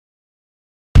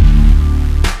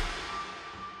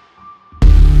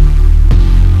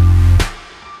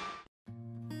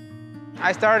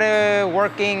I started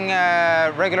working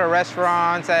regular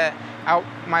restaurants.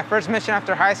 My first mission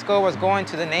after high school was going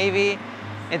to the Navy.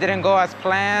 It didn't go as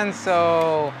planned,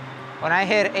 so when I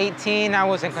hit 18, I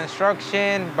was in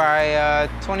construction. By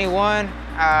 21,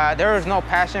 there was no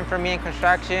passion for me in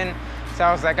construction, so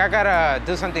I was like, I gotta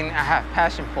do something I have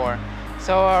passion for.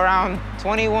 So around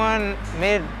 21,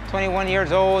 mid 21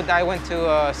 years old, I went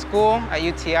to school at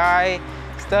UTI,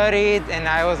 studied, and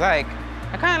I was like,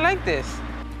 I kind of like this.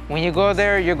 When you go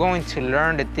there, you're going to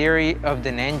learn the theory of the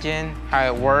engine,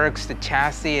 how it works, the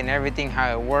chassis and everything,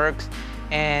 how it works.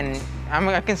 And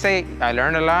I can say I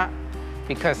learned a lot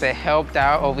because it helped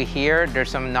out over here. There's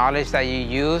some knowledge that you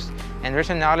use, and there's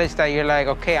some knowledge that you're like,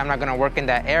 okay, I'm not gonna work in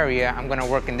that area, I'm gonna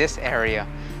work in this area.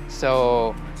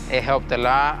 So it helped a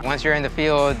lot. Once you're in the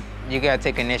field, you gotta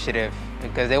take initiative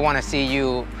because they wanna see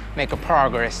you make a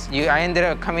progress. I ended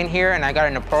up coming here and I got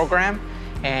in a program,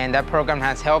 and that program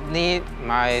has helped me.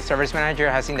 My service manager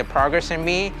has seen the progress in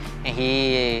me, and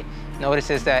he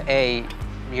notices that, hey,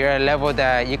 you're at a level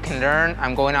that you can learn.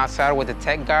 I'm going outside with the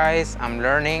tech guys, I'm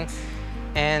learning,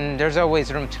 and there's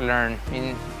always room to learn.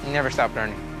 You never stop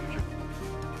learning.